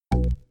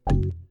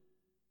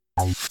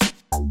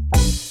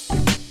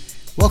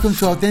Welcome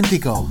to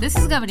Auténtico. This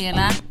is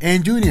Gabriela.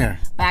 And Junior.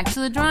 Back to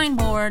the drawing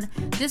board.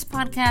 This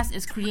podcast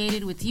is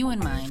created with you in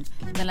mind,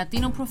 the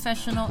Latino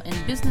professional and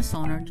business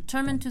owner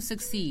determined to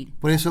succeed.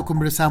 Por eso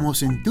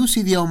conversamos en tus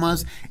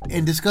idiomas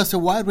and discuss a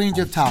wide range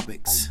of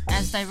topics.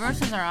 As diverse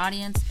as our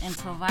audience and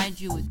provide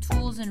you with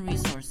tools and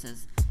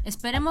resources.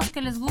 Esperemos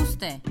que les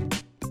guste.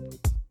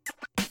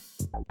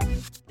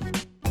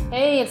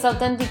 Hey, it's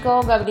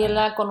Auténtico,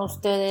 Gabriela con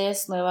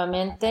ustedes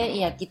nuevamente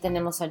y aquí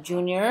tenemos a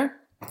Junior.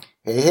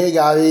 Hey,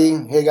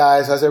 Gaby. Hey,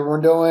 guys. How's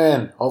everyone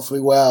doing?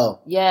 Hopefully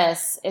well.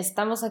 Yes,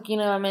 estamos aquí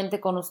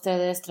nuevamente con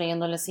ustedes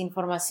trayéndoles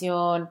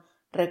información,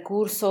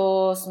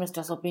 recursos,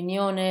 nuestras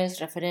opiniones,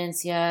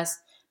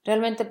 referencias,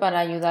 realmente para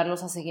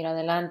ayudarlos a seguir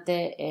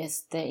adelante,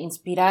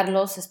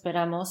 inspirarlos,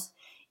 esperamos,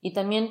 y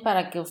también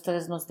para que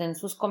ustedes nos den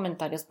sus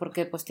comentarios,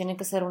 porque pues tiene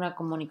que ser una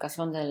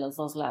comunicación de los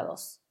dos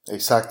lados.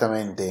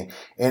 Exactamente.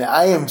 And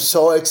I am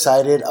so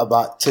excited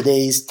about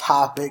today's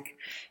topic.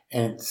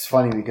 And it's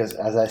funny because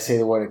as I say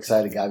the word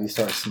excited, Gabby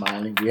starts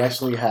smiling. We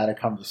actually had a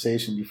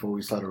conversation before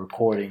we started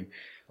recording.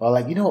 Well,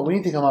 like, you know what? We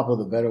need to come up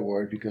with a better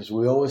word because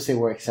we always say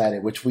we're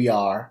excited, which we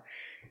are.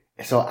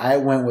 So I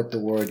went with the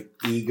word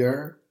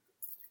eager.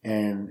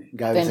 And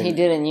Gabby Then he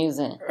didn't use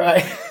it.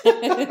 Right.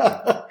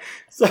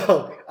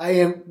 So I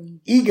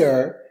am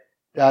eager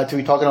to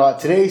be talking about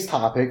today's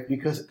topic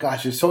because,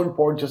 gosh, it's so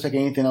important, just like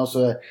anything else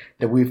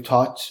that we've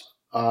taught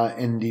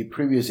in the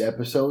previous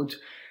episodes.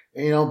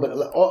 You know, but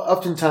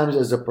oftentimes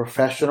as a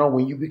professional,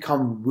 when you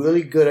become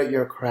really good at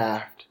your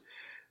craft,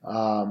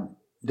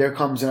 there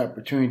comes an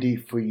opportunity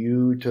for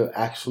you to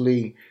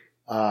actually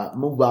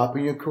move up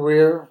in your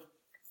career.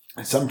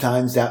 And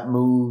sometimes that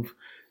move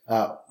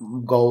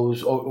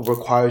goes or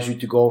requires you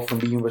to go from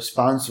being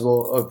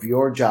responsible of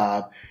your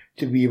job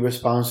to be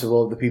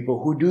responsible of the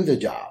people who do the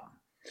job.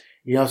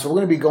 You know, so we're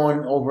going to be going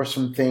over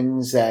some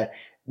things that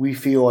we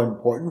feel are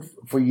important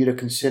for you to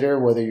consider,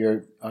 whether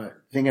you're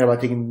thinking about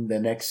taking the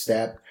next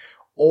step,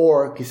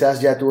 o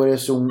quizás ya tú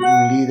eres un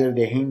líder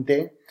de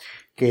gente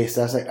que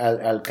estás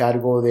al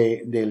cargo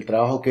del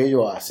trabajo que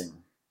ellos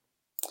hacen.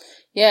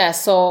 Yeah,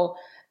 so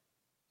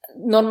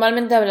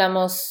normalmente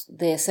hablamos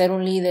de ser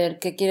un líder,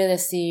 qué quiere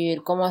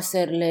decir, cómo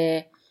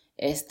hacerle,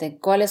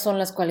 cuáles son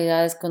las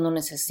cualidades que uno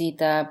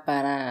necesita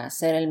para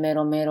ser el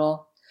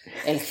mero,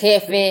 el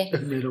jefe.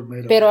 El mero.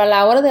 Pero a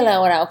la hora de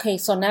la hora, okay,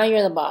 so now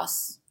you're the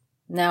boss.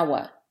 Now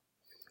what?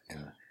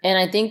 Yeah. And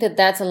I think that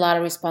that's a lot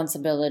of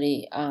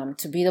responsibility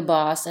to be the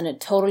boss, and it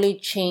totally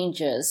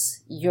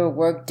changes your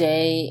work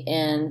day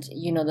and,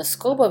 you know, the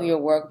scope of your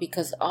work,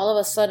 because all of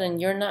a sudden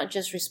you're not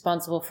just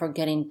responsible for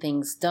getting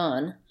things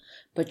done,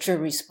 but you're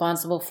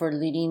responsible for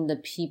leading the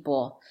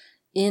people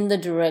in the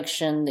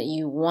direction that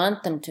you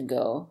want them to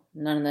go,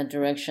 not in the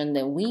direction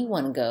that we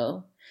want to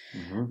go.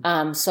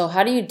 Mm-hmm. So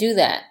how do you do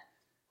that?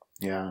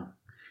 Yeah.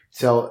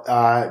 So,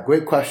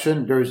 great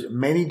question. There's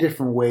many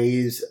different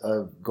ways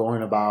of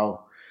going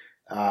about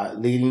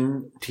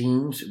leading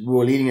teams.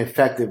 Well, leading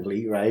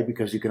effectively, right?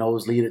 Because you can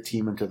always lead a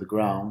team into the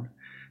ground.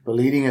 But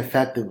leading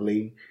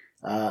effectively,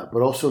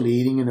 but also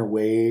leading in a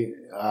way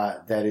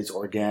that is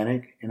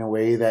organic, in a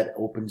way that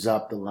opens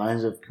up the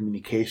lines of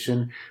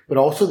communication, but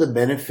also the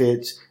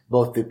benefits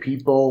both the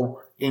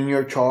people in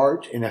your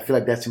charge. And I feel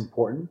like that's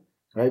important,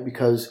 right?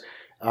 Because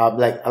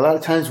like a lot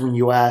of times when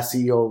you ask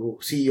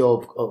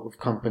CEO of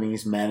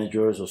companies,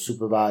 managers or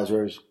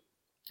supervisors,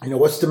 you know,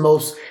 what's the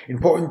most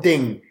important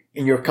thing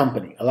in your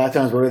company? A lot of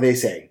times, what do they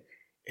say?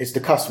 It's the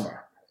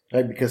customer,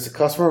 right? Because the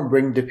customer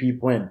brings the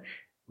people in.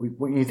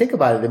 When you think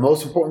about it, the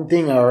most important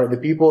thing are the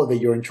people that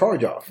you're in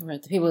charge of.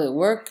 Right, the people that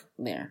work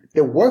there.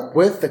 They work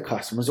with the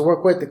customers, they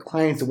work with the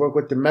clients, they work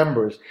with the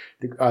members,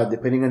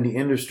 depending on the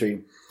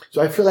industry.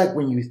 So I feel like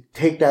when you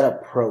take that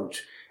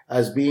approach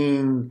as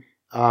being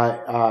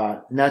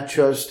not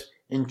just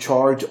in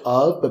charge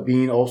of, but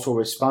being also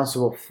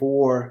responsible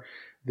for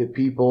the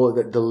people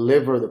that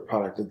deliver the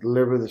product, that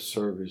deliver the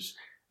service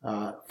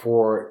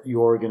for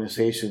your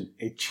organization.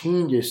 It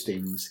changes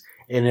things,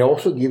 and it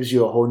also gives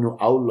you a whole new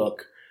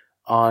outlook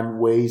on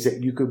ways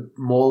that you could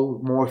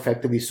more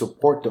effectively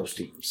support those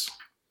teams.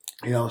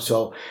 You know,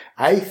 so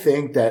I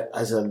think that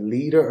as a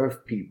leader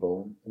of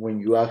people, when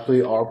you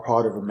actually are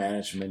part of a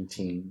management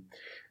team,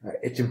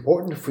 it's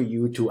important for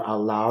you to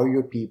allow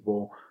your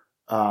people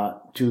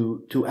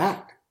to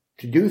act,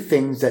 to do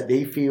things that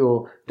they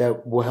feel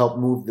that will help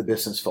move the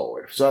business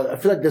forward. So I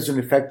feel like there's an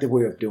effective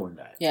way of doing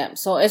that. Yeah,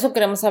 so eso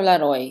queremos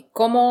hablar hoy.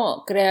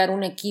 Cómo crear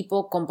un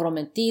equipo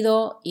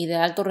comprometido y de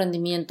alto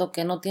rendimiento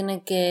que no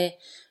tiene que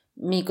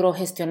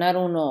microgestionar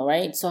uno,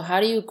 right? So how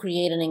do you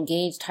create an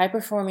engaged,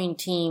 high-performing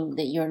team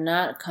that you're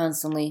not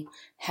constantly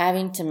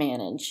having to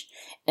manage?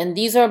 And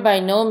these are by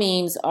no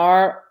means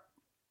our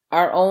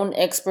own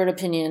expert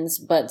opinions,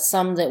 but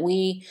some that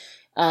we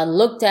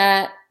looked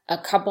at, a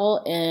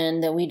couple,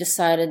 and that we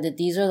decided that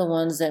these are the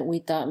ones that we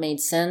thought made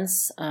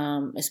sense,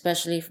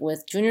 especially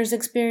with Junior's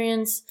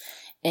experience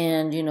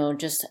and, you know,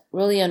 just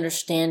really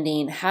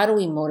understanding how do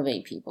we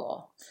motivate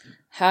people?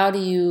 How do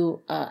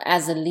you,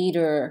 as a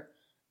leader,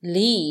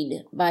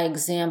 lead by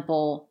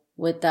example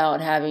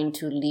without having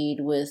to lead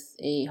with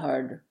a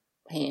hard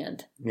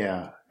hand.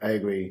 Yeah, I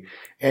agree.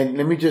 And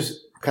let me just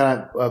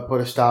kind of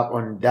put a stop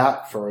on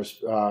that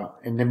first,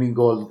 and then we can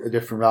go a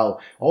different route.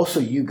 Also,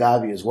 you,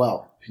 Gabi, as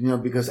well.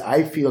 Because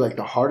I feel like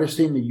the hardest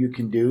thing that you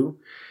can do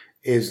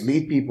is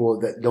lead people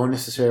that don't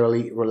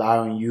necessarily rely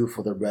on you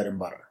for their bread and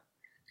butter.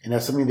 And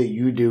that's something that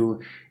you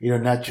do,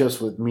 not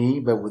just with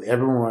me, but with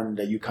everyone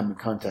that you come in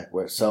contact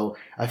with. So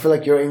I feel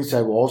like your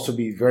insight will also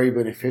be very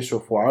beneficial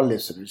for our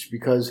listeners,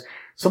 because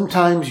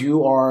sometimes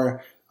you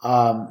are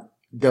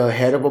the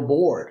head of a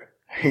board.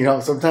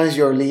 Sometimes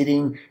you're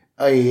leading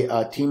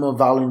a team of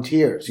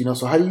volunteers.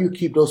 So how do you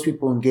keep those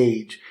people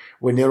engaged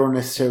when they don't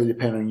necessarily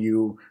depend on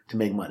you to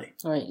make money?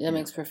 All right. That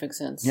makes perfect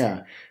sense.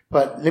 Yeah.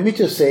 But let me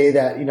just say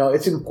that,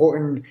 it's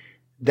important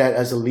that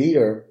as a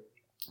leader,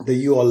 that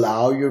you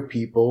allow your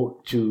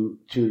people to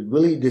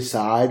really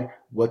decide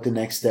what the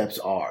next steps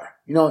are.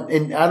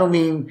 And I don't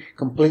mean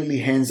completely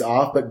hands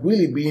off, but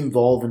really be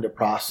involved in the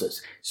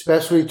process,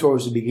 especially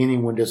towards the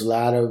beginning when there's a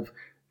lot of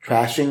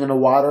trashing in the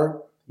water.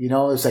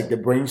 It's like the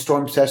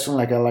brainstorm session,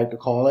 like I like to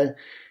call it.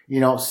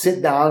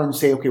 Sit down and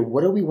say, okay,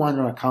 what do we want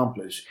to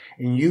accomplish?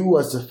 And you,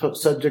 as the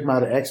subject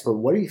matter expert,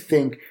 what do you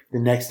think the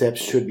next steps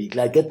should be?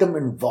 Like, get them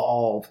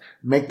involved,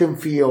 make them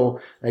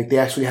feel like they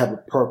actually have a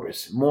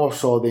purpose, more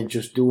so than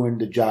just doing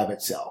the job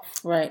itself.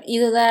 Right.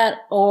 Either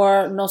that,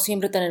 or no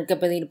siempre tener que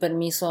pedir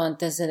permiso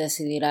antes de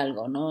decidir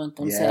algo, ¿no?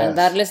 Entonces, al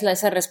darles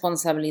esa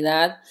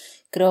responsabilidad,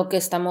 creo que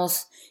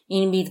estamos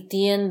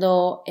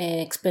invirtiendo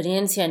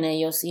experiencia en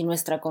ellos y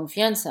nuestra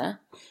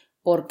confianza.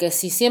 Porque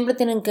si siempre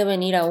tienen que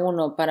venir a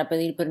uno para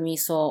pedir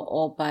permiso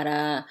o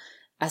para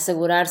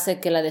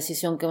asegurarse que la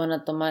decisión que van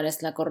a tomar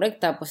es la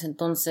correcta, pues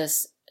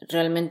entonces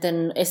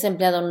realmente ese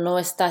empleado no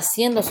está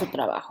haciendo su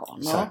trabajo,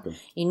 ¿no? Exacto.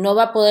 Y no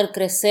va a poder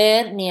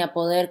crecer ni a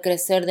poder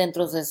crecer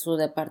dentro de su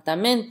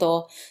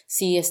departamento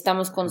si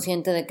estamos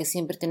conscientes de que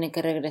siempre tiene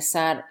que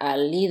regresar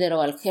al líder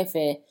o al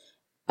jefe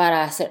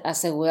para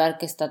asegurar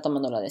que está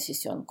tomando la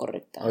decisión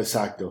correcta.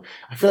 Exacto.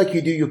 I feel like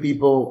you do your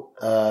people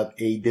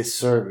a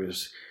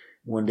disservice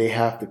when they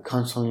have to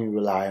constantly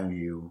rely on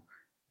you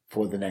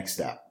for the next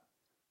step.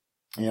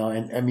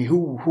 And I mean,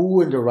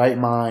 who in the right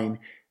mind,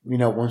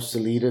 wants to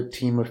lead a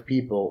team of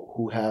people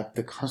who have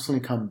to constantly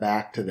come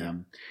back to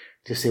them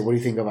to say, what do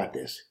you think about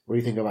this? What do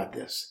you think about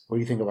this? What do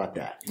you think about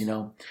that?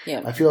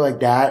 Yeah. I feel like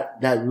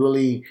that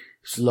really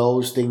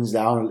slows things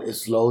down. It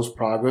slows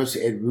progress.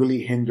 It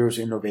really hinders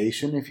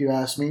innovation, if you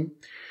ask me,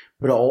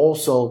 but it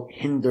also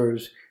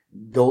hinders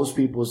those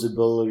people's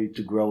ability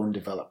to grow and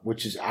develop,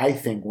 which is, I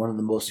think, one of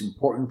the most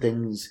important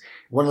things,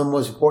 one of the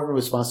most important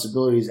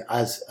responsibilities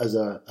as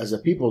a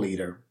people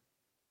leader,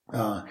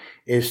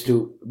 is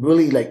to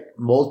really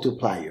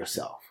multiply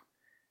yourself,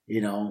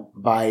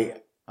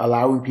 by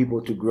allowing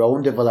people to grow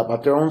and develop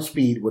at their own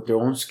speed with their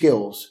own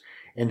skills,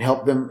 and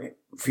help them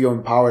feel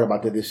empowered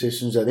about the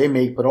decisions that they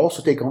make, but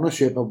also take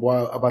ownership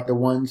about the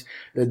ones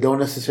that don't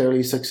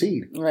necessarily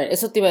succeed. Right.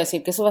 Eso te iba a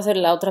decir, que eso va a ser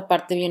la otra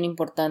parte bien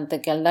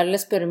importante, que al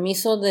darles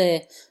permiso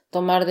de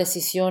tomar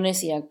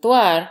decisiones y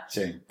actuar,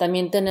 sí,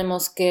 también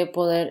tenemos que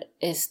poder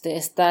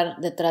estar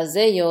detrás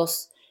de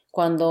ellos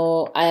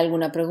cuando hay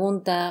alguna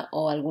pregunta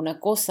o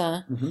alguna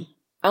cosa. Uh-huh.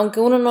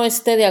 Aunque uno no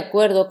esté de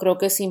acuerdo, creo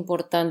que es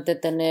importante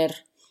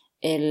tener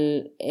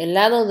el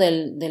lado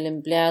del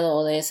empleado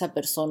o de esa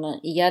persona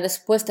y ya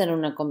después tener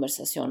una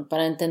conversación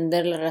para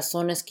entender las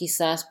razones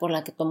quizás por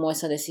las que tomó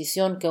esa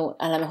decisión, que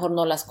a lo mejor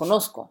no las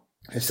conozco.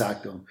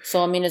 Exacto.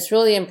 So, I mean, it's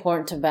really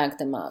important to back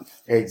them up.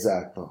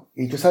 Exacto.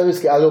 Y tú sabes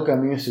que algo que a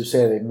mí me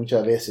sucede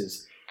muchas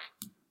veces,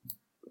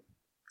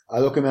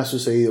 algo que me ha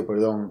sucedido,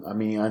 a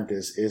mí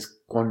antes,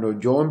 es cuando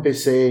yo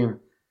empecé,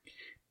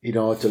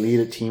 to lead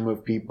a team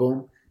of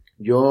people,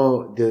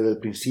 yo desde el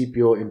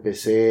principio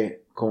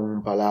empecé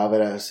con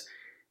palabras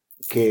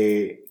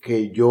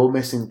que yo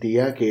me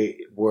sentía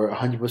que were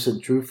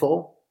 100%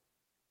 truthful,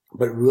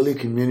 but really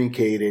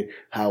communicated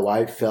how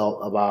I felt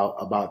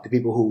about the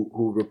people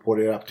who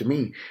reported up to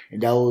me.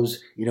 And that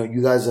was,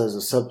 you guys are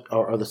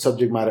the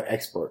subject matter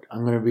expert.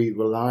 I'm going to be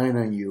relying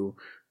on you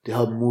to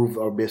help move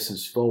our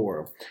business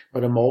forward.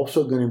 But I'm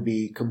also going to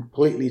be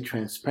completely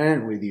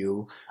transparent with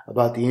you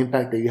about the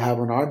impact that you have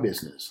on our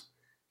business.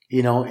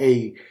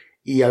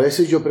 Y a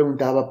veces yo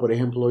preguntaba, por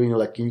ejemplo,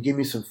 can you give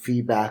me some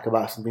feedback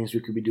about some things we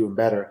could be doing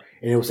better?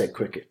 And it was like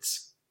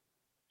crickets.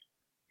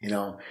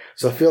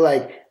 So I feel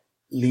like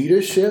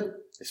leadership,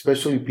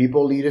 especially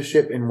people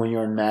leadership, and when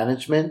you're in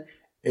management,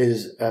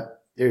 is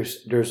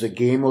there's a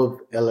game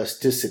of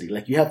elasticity.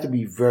 Like, you have to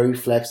be very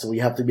flexible.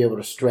 You have to be able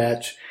to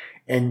stretch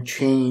and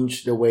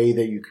change the way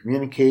that you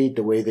communicate,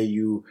 the way that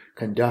you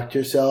conduct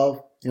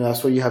yourself.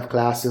 That's why you have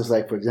classes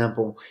like, for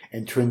example,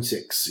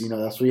 intrinsics.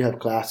 That's why you have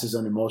classes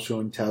on emotional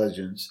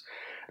intelligence.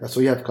 That's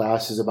why you have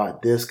classes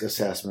about DISC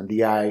assessment,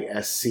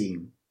 DISC.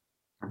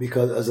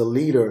 Because as a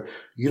leader,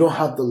 you don't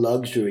have the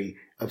luxury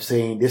of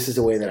saying, this is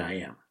the way that I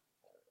am.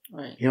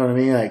 Right. You know what I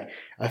mean? Like,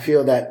 I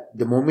feel that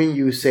the moment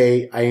you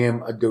say, I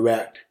am a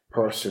direct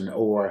person,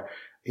 or,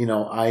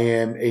 I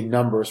am a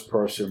numbers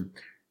person,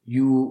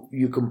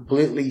 you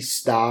completely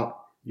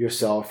stop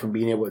yourself from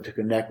being able to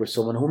connect with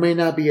someone who may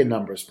not be a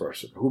numbers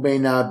person, who may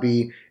not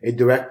be a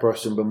direct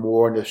person, but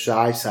more on the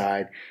shy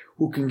side,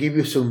 who can give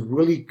you some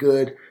really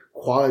good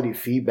quality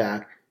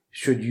feedback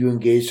should you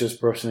engage this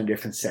person in a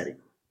different setting,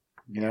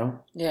 you know?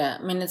 Yeah,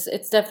 I mean,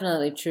 it's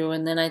definitely true.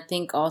 And then I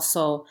think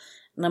also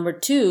number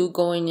 2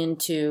 going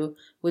into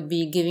would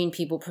be giving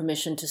people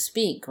permission to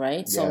speak,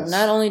 right? So Yes.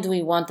 not only do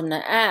we want them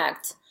to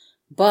act,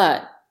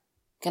 but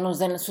que nos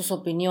den sus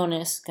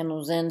opiniones, que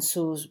nos den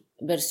sus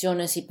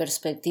versiones y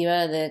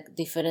perspectiva de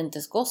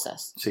diferentes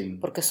cosas. Sí.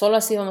 Porque solo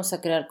así vamos a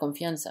crear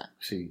confianza.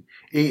 Sí.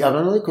 Y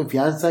hablando de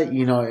confianza,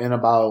 and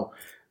about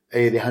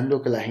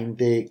dejando que la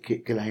gente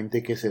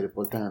que se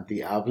reportan a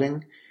ti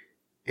hablen,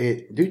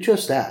 do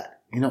just that.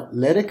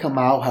 Let it come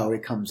out how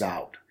it comes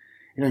out.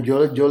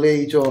 Yo le he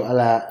dicho a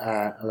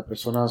las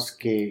personas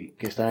que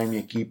están en mi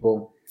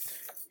equipo,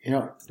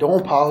 don't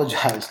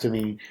apologize to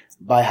me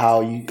by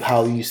how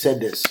you said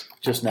this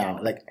just now.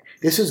 Like,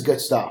 this is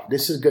good stuff.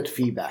 This is good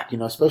feedback,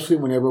 especially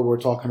whenever we're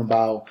talking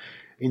about,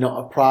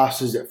 a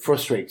process that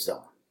frustrates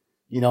them.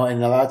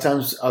 And a lot of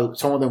times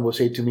some of them will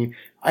say to me,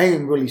 I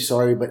am really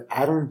sorry, but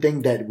I don't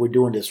think that we're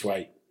doing this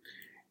right.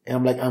 And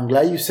I'm like, I'm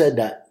glad you said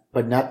that,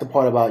 but not the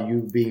part about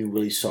you being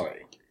really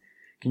sorry.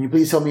 Can you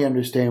please help me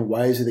understand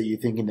why is it that you're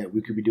thinking that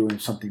we could be doing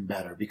something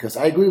better? Because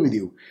I agree with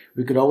you.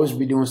 We could always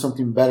be doing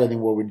something better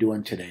than what we're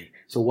doing today.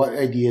 So what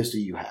ideas do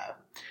you have?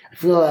 I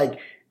feel like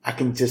I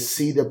can just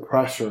see the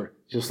pressure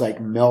just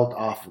like melt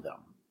off of them.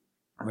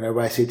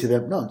 Whenever I say to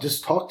them, no,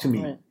 just talk to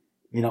me,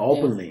 Right.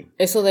 openly.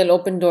 Eso del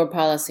open door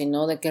policy,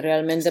 ¿no? De que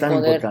realmente Es tan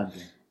importante.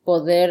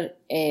 poder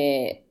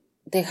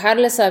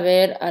dejarles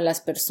saber a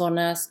las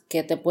personas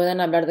que te puedan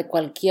hablar de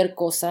cualquier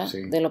cosa,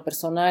 Sí. de lo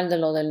personal, de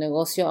lo del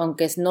negocio,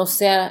 aunque no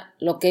sea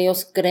lo que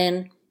ellos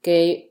creen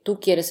que tú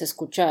quieres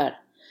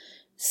escuchar,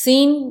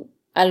 sin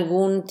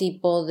algún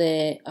tipo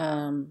de,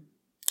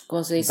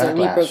 ¿cómo se dice?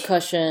 Backlash.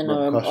 Repercussion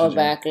o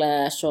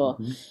backlash o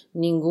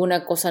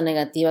ninguna cosa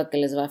negativa que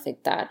les va a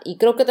afectar. Y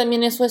creo que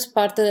también eso es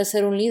parte de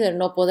ser un líder,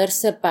 ¿no? Poder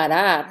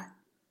separar,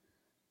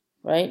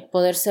 right?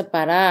 Poder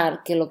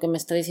separar que lo que me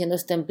está diciendo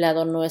este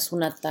empleado no es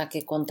un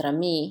ataque contra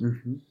mí,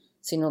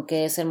 sino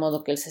que es el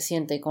modo que él se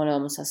siente y cómo le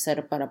vamos a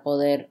hacer para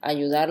poder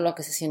ayudarlo a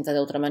que se sienta de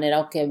otra manera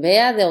o que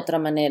vea de otra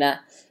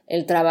manera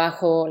el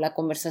trabajo, la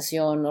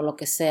conversación o lo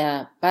que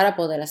sea para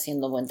poder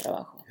haciendo buen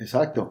trabajo.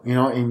 Exacto. Y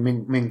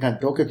me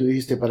encantó que tú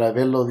dijiste para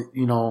verlo,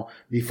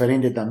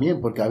 diferente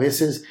también, porque a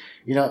veces,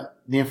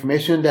 the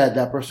information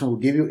that person will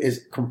give you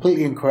is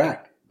completely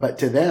incorrect, but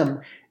to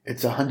them,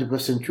 it's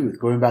 100% truth.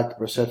 Going back to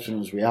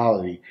perception is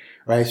reality,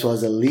 right? So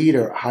as a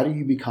leader, how do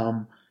you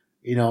become,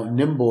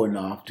 nimble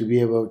enough to be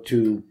able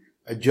to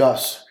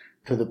adjust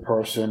to the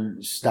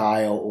person's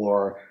style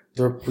or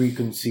their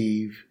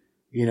preconceived,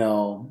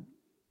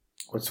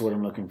 what's the word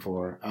I'm looking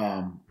for?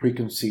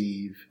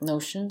 Preconceived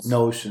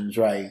notions,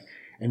 right?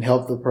 And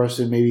help the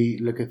person maybe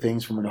look at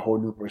things from a whole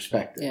new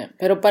perspective. Yeah.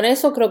 Pero para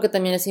eso creo que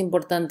también es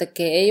importante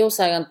que ellos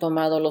hayan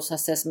tomado los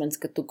assessments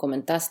que tú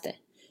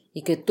comentaste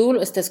y que tú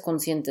estés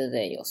consciente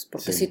de ellos.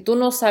 Porque si tú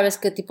no sabes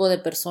qué tipo de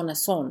personas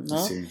son, ¿no?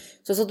 Sí.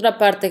 Eso es otra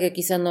parte que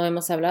quizás no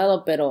hemos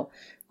hablado, pero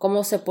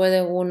cómo se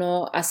puede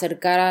uno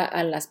acercar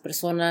a las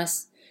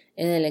personas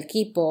en el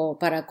equipo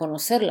para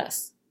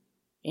conocerlas.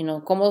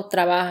 Cómo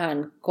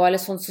trabajan,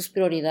 cuáles son sus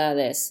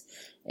prioridades,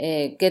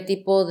 qué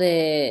tipo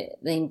de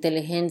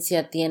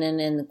inteligencia tienen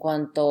en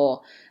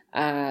cuanto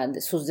a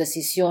sus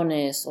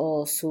decisiones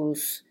o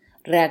sus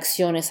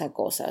reacciones a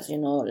cosas.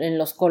 En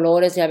los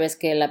colores ya ves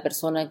que la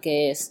persona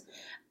que es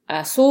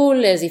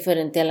azul es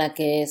diferente a la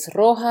que es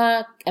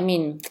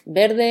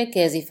verde,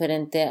 que es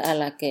diferente a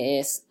la que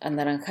es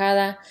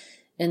anaranjada.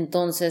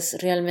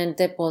 Entonces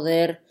realmente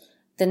poder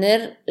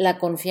tener la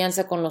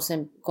confianza con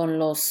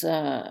los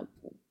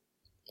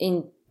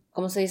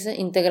 ¿cómo se dice?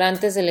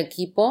 Integrantes del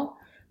equipo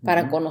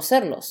para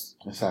conocerlos.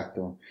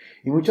 Exacto.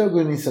 Y muchas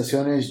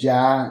organizaciones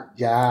ya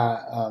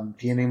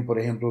tienen, por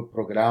ejemplo,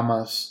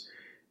 programas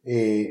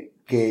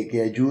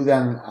que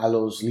ayudan a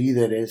los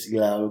líderes y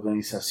a la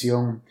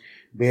organización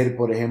ver,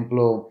 por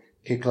ejemplo,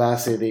 qué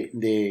clase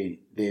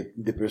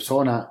de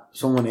persona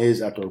someone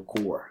is at their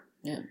core.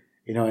 Yeah.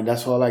 And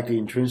that's why I like the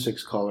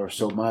intrinsics color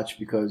so much,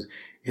 because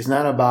it's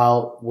not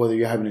about whether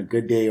you're having a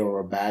good day or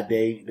a bad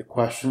day. The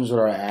questions that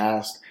are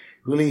asked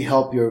really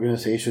help your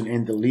organization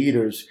and the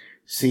leaders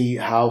see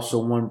how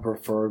someone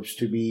prefers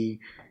to be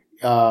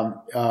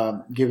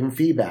given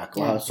feedback,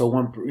 or how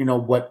someone,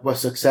 what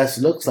success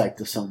looks like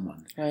to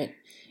someone. Right.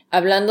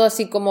 Hablando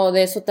así como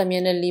de eso,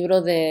 también el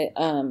libro de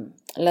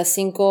las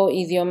 5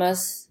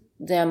 idiomas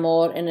de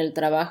amor en el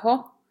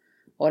trabajo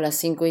o las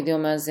 5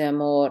 idiomas de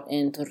amor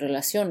en tus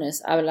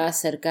relaciones habla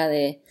acerca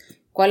de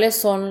cuáles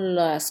son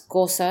las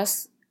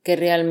cosas que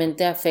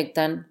realmente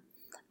afectan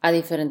a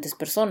diferentes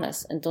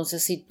personas.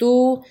 Entonces, si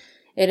tú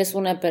eres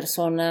una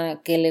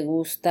persona que le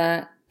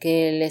gusta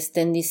que le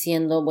estén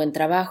diciendo buen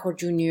trabajo,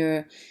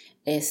 Junior,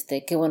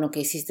 qué bueno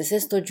que hiciste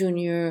esto,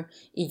 Junior,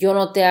 y yo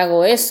no te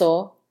hago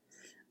eso,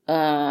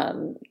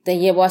 te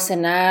llevo a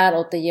cenar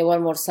o te llevo a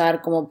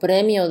almorzar como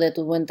premio de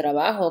tu buen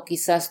trabajo,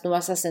 quizás tú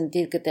vas a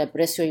sentir que te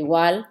aprecio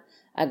igual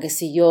a que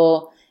si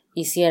yo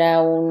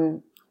hiciera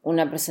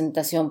una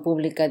presentación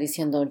pública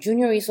diciendo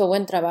Junior hizo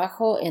buen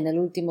trabajo en el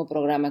último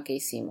programa que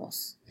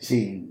hicimos.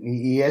 Sí,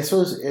 y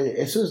eso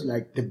es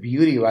like the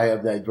beauty, right,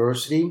 of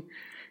diversity.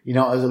 You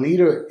know, as a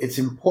leader, it's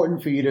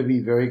important for you to be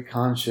very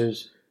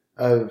conscious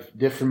of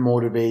different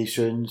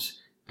motivations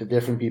that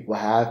different people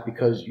have,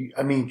 because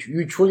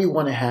you truly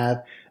want to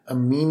have a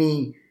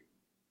mini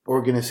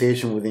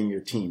organization within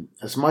your team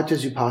as much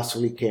as you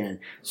possibly can,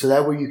 so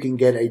that way you can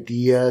get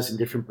ideas and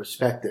different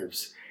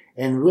perspectives,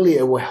 and really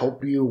it will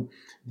help you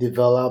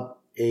develop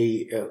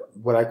a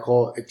what I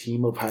call a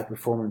team of high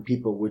performing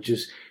people, which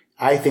is,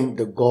 I think,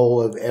 the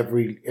goal of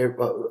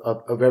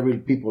every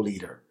people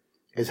leader,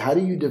 is how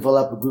do you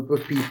develop a group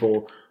of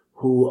people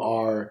who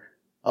are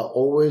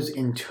always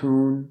in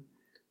tune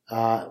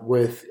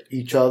with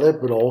each other,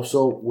 but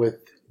also with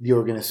the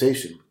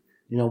organization.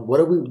 You know, what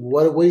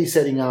are we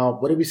setting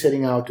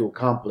out to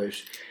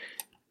accomplish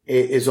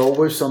is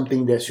always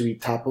something that should be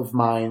top of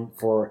mind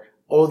for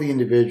all the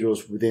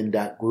individuals within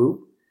that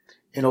group,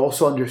 and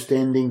also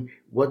understanding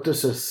what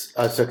does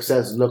a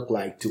success look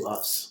like to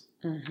us.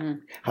 Mm-hmm.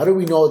 How do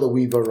we know that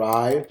we've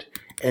arrived?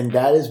 And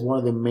that is one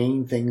of the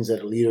main things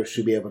that a leader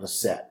should be able to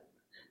set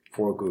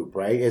for a group,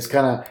 right? It's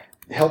kind of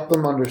help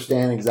them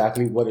understand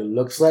exactly what it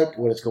looks like,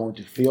 what it's going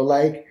to feel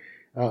like,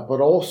 but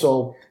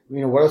also,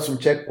 you know, what are some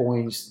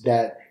checkpoints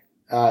that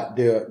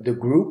the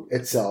group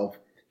itself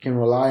can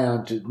rely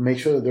on to make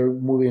sure that they're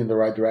moving in the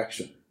right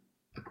direction.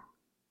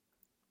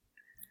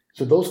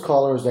 So those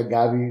colors that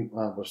Gabby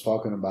was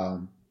talking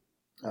about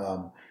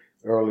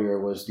earlier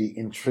was the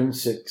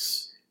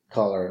intrinsics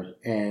color,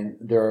 and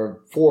there are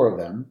 4 of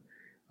them.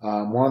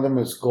 One of them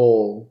is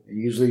gold.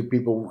 Usually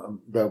people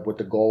with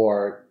the gold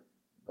are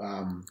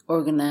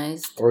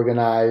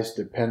organized,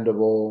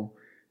 dependable.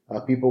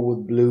 People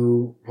with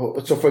blue.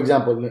 So, for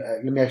example,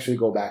 let me actually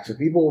go back. So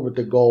people with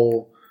the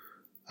gold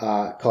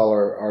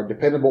color are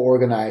dependable,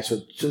 organized.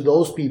 So to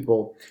those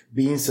people,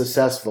 being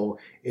successful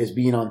is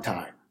being on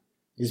time,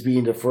 is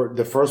being the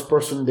first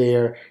person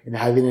there and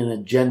having an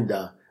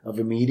agenda of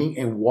a meeting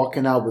and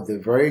walking out with a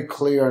very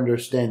clear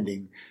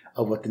understanding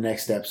of what the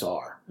next steps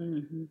are.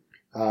 Mm-hmm.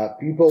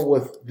 People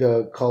with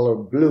the color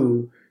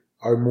blue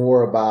are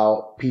more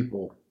about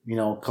people, you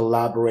know,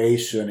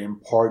 collaboration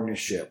and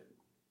partnership.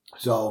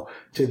 So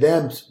to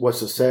them, what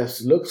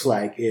success looks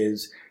like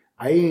is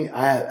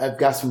I've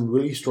got some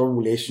really strong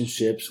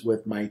relationships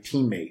with my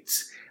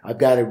teammates. I've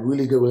got a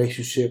really good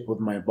relationship with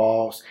my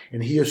boss,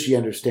 and he or she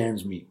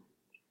understands me.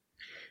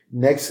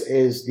 Next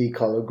is the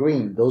color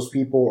green. Those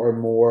people are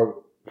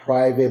more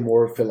private,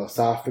 more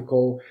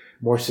philosophical,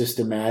 more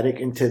systematic.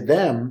 And to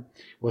them,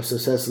 what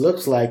success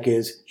looks like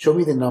is show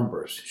me the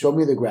numbers, show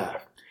me the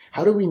graph.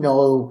 How do we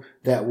know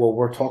that what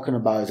we're talking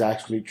about is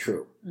actually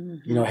true?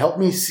 Mm-hmm. You know, help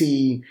me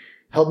see,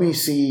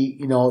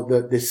 you know,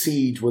 the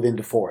seeds within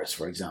the forest,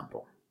 for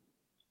example.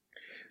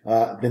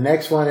 The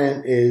next one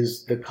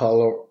is the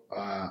color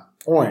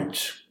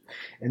orange.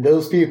 And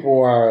those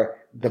people are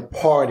the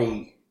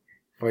party,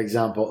 for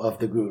example, of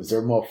the groups.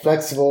 They're more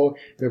flexible,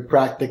 they're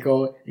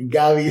practical, and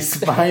Gabby's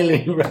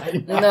smiling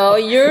right now. No,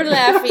 you're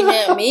laughing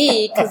at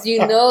me because you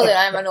know that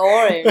I'm an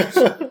orange.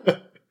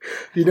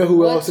 Do you know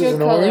who else is an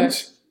color?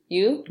 Orange?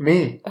 You?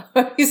 Me.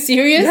 Are you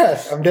serious?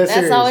 Yes, I'm dead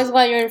serious. That's always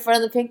why you're in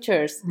front of the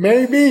pictures.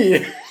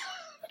 Maybe.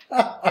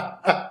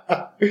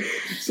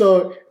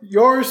 So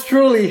yours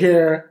truly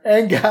here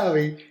and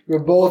Gabby, we're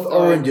both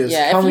oranges.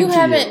 Yeah,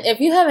 if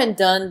you haven't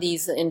done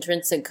these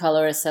intrinsic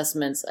color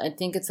assessments, I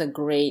think it's a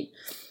great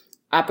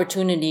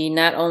opportunity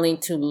not only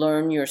to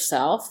learn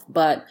yourself,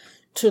 but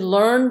to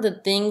learn the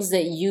things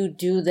that you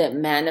do that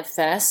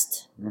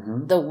manifest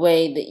the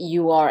way that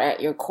you are at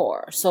your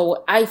core.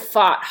 So I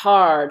fought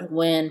hard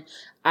when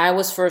I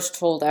was first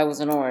told I was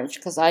an orange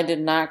because I did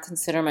not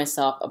consider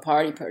myself a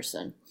party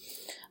person.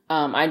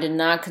 I did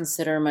not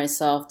consider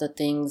myself the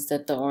things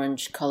that the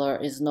orange color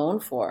is known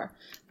for.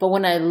 But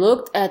when I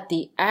looked at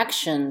the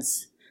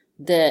actions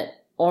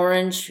that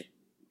orange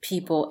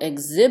people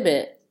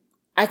exhibit,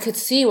 I could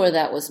see where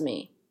that was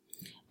me.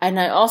 And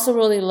I also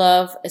really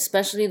love,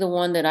 especially the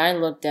one that I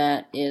looked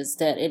at, is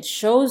that it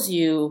shows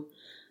you,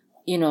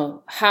 you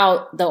know,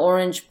 how the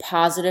orange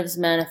positives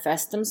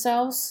manifest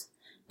themselves.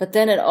 But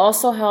then it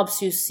also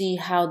helps you see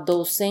how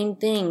those same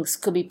things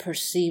could be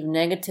perceived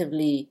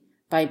negatively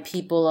by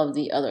people of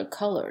the other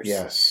colors.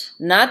 Yes.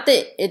 Not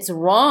that it's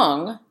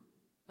wrong,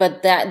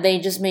 but that they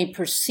just may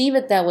perceive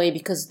it that way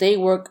because they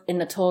work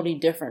in a totally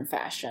different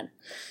fashion.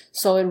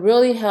 So it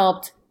really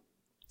helped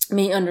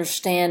me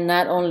understand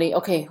not only,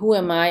 okay, who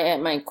am I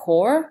at my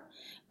core,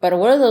 but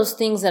what are those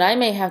things that I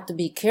may have to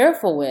be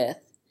careful with,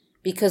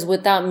 because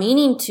without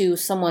meaning to,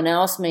 someone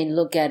else may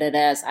look at it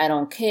as I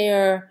don't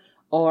care,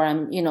 or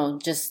I'm, you know,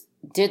 just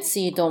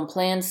ditzy, don't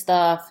plan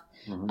stuff.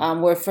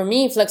 Where for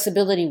me,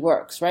 flexibility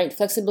works, right?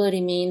 Flexibility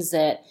means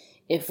that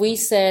if we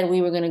said we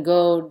were going to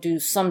go do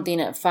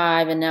something at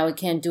 5 and now we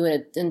can't do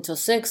it until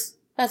 6,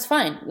 that's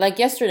fine. Like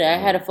yesterday, I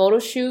had a photo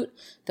shoot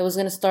that was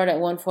going to start at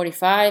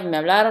 1:45. Me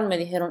hablaron, me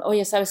dijeron,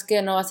 oye, ¿sabes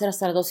qué? No va a ser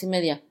hasta las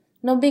 2:30.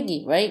 no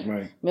biggie, right?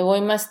 Me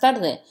voy más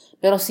tarde.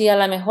 Pero si a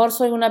lo mejor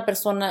soy una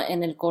persona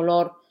en el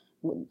color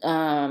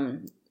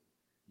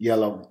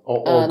yellow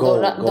o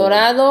gold,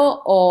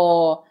 dorado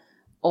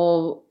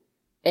o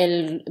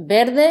el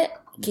verde,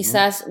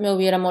 quizás me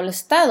hubiera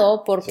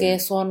molestado porque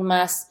son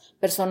más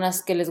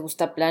personas que les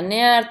gusta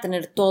planear,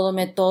 tener todo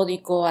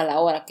metódico a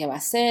la hora que va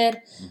a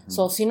ser.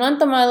 So, si no han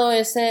tomado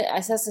esa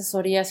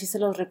asesoría, sí se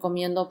los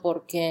recomiendo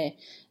porque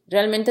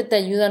realmente te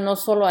ayuda no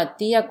solo a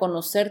ti a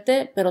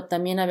conocerte, pero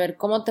también a ver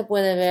cómo te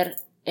puede ver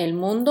el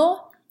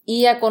mundo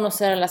y a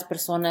conocer a las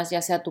personas,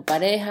 ya sea tu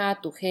pareja,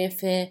 tu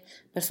jefe,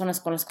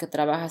 personas con las que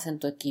trabajas en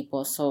tu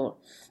equipo. So,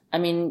 I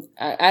mean,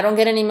 I don't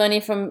get any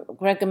money from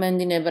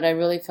recommending it, but I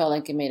really felt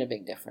like it made a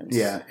big difference.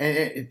 Yeah, and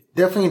it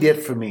definitely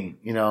did for me,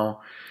 you know.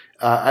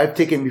 I've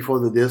taken before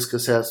the DISC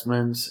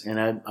assessments, and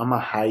I'm a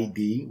high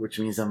D, which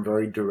means I'm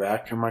very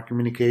direct in my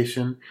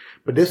communication.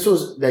 But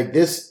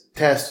this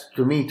test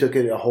for me took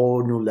it a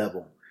whole new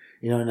level,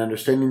 you know, in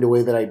understanding the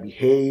way that I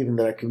behave and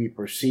that I can be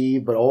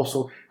perceived, but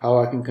also how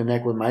I can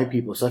connect with my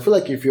people. So I feel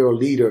like if you're a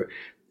leader,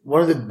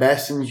 one of the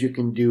best things you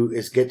can do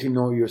is get to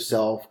know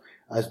yourself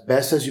as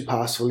best as you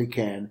possibly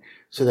can,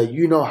 so that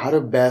you know how to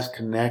best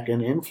connect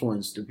and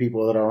influence the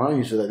people that are around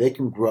you so that they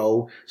can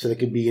grow, so they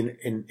can be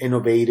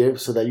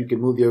innovative, so that you can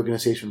move the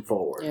organization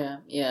forward.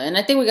 Yeah. And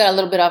I think we got a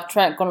little bit off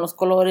track con los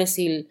colores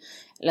y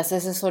las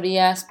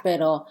asesorías,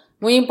 pero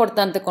muy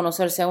importante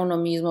conocerse a uno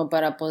mismo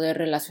para poder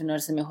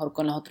relacionarse mejor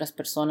con las otras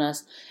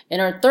personas.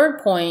 And our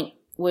third point,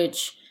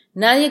 which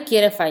nadie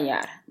quiere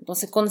fallar.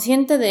 Entonces,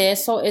 consciente de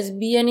eso, es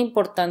bien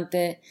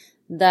importante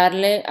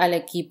darle al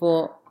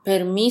equipo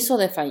permiso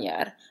de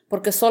fallar,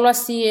 porque solo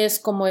así es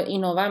como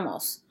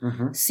innovamos.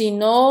 Si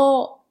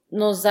no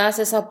nos das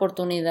esa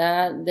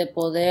oportunidad de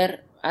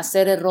poder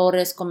hacer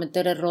errores,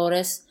 cometer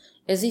errores,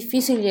 es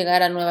difícil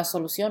llegar a nuevas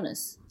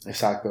soluciones.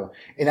 Exacto.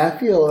 And I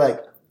feel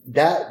like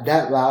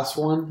that last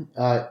one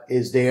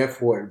is there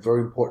for a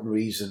very important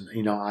reason.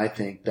 You know, I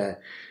think that,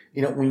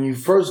 you know, when you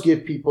first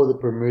give people the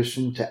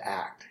permission to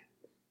act,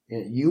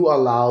 you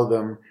allow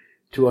them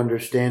to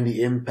understand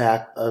the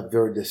impact of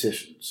their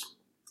decisions.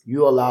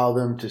 You allow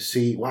them to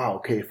see, wow,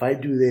 okay, if I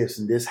do this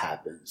and this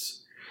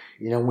happens.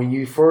 You know, when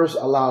you first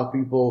allow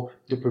people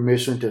the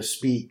permission to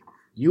speak,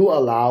 you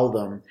allow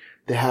them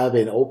to have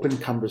an open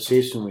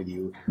conversation with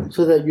you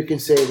so that you can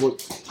say, well,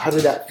 how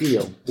did that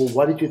feel? Well,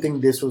 why did you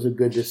think this was a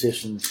good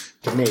decision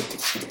to make?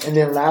 And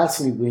then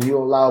lastly, when you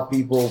allow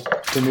people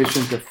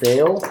permission to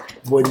fail,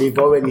 when they've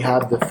already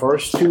have the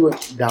first two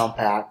down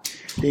pat,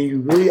 then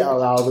you really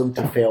allow them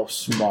to fail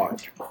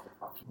smart.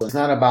 It's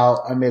not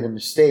about, I made a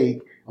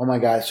mistake, oh my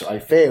God, so I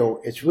failed.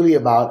 It's really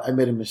about, I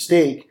made a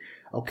mistake.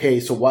 Okay,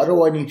 so what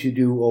do I need to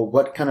do, or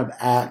what kind of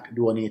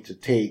action I need to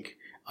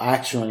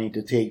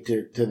take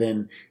to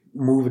then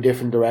move a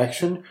different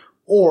direction?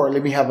 Or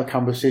let me have a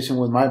conversation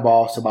with my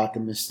boss about the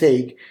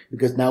mistake,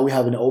 because now we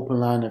have an open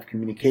line of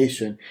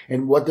communication,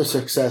 and what does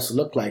success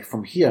look like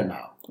from here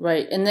now?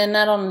 Right. And then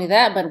not only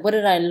that, but what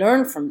did I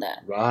learn from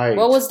that? Right.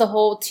 What was the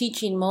whole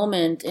teaching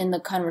moment in the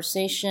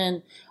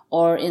conversation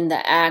or in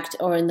the act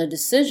or in the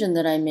decision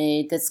that I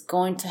made that's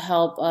going to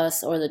help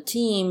us or the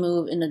team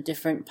move in a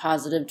different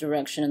positive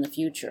direction in the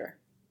future?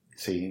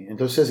 Sí,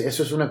 entonces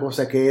eso es una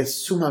cosa que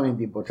es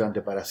sumamente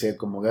importante para hacer,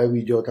 como Gaby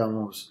y yo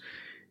estamos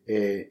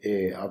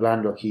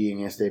hablando aquí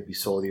en este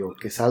episodio,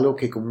 que es algo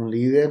que como un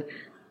líder,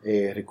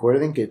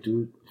 recuerden que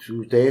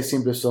ustedes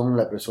siempre son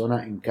la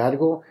persona en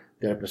cargo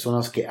de las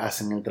personas que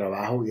hacen el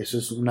trabajo, y eso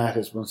es una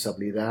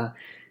responsabilidad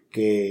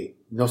que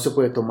no se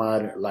puede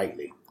tomar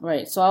lightly.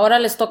 Right. So ahora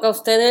les toca a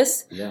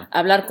ustedes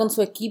hablar con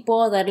su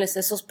equipo, darles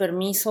esos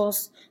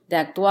permisos de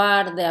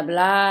actuar, de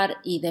hablar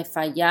y de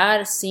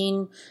fallar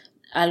sin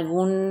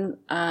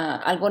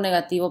algo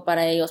negativo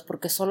para ellos,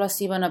 porque solo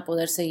así van a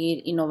poder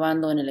seguir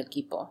innovando en el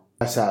equipo.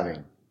 Ya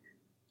saben.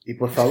 Y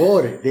por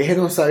favor,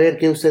 déjenos saber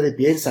qué ustedes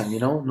piensan, you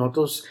know?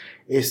 Nosotros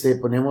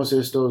ponemos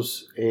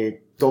estos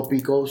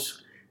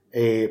tópicos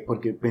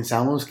porque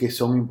pensamos que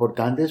son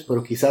importantes,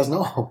 pero quizás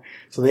no.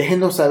 So,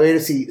 déjenos saber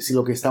si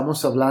lo que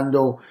estamos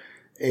hablando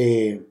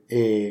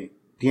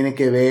tiene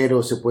que ver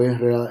o se pueden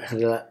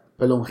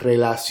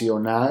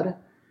relacionar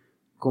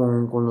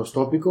con los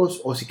tópicos,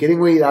 o si quieren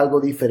oír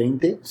algo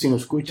diferente. Si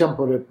nos escuchan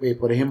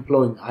por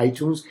ejemplo en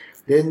iTunes,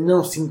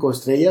 dennos 5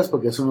 estrellas,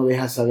 porque eso nos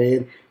deja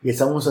saber que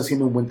estamos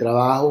haciendo un buen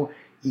trabajo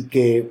y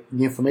que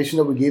the information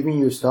that we're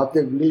giving you is stuff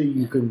that really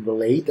you can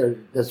relate,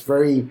 that's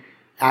very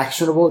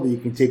actionable, that you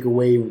can take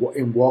away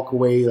and walk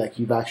away like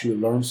you've actually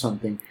learned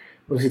something.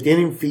 Pero si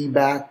tienen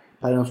feedback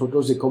para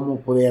nosotros de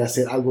cómo poder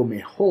hacer algo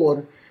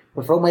mejor,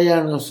 por favor vayan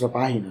a nuestra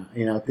página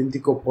en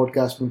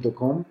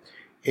autenticopodcast.com,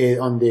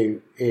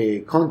 donde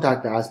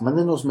contact us,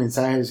 mándenos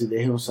mensajes y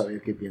déjenos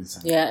saber qué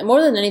piensan. Yeah,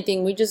 more than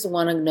anything, we just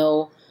want to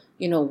know,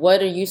 you know,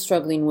 what are you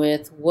struggling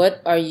with?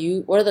 What are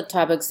the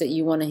topics that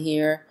you want to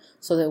hear,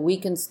 so that we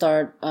can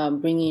start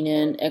bringing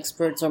in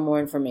experts or more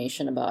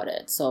information about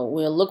it. So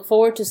we'll look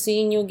forward to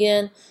seeing you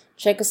again.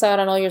 Check us out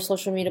on all your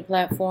social media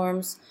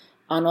platforms,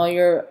 on all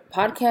your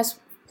podcast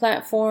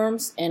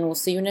platforms, and we'll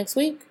see you next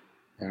week.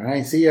 All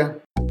right, see ya.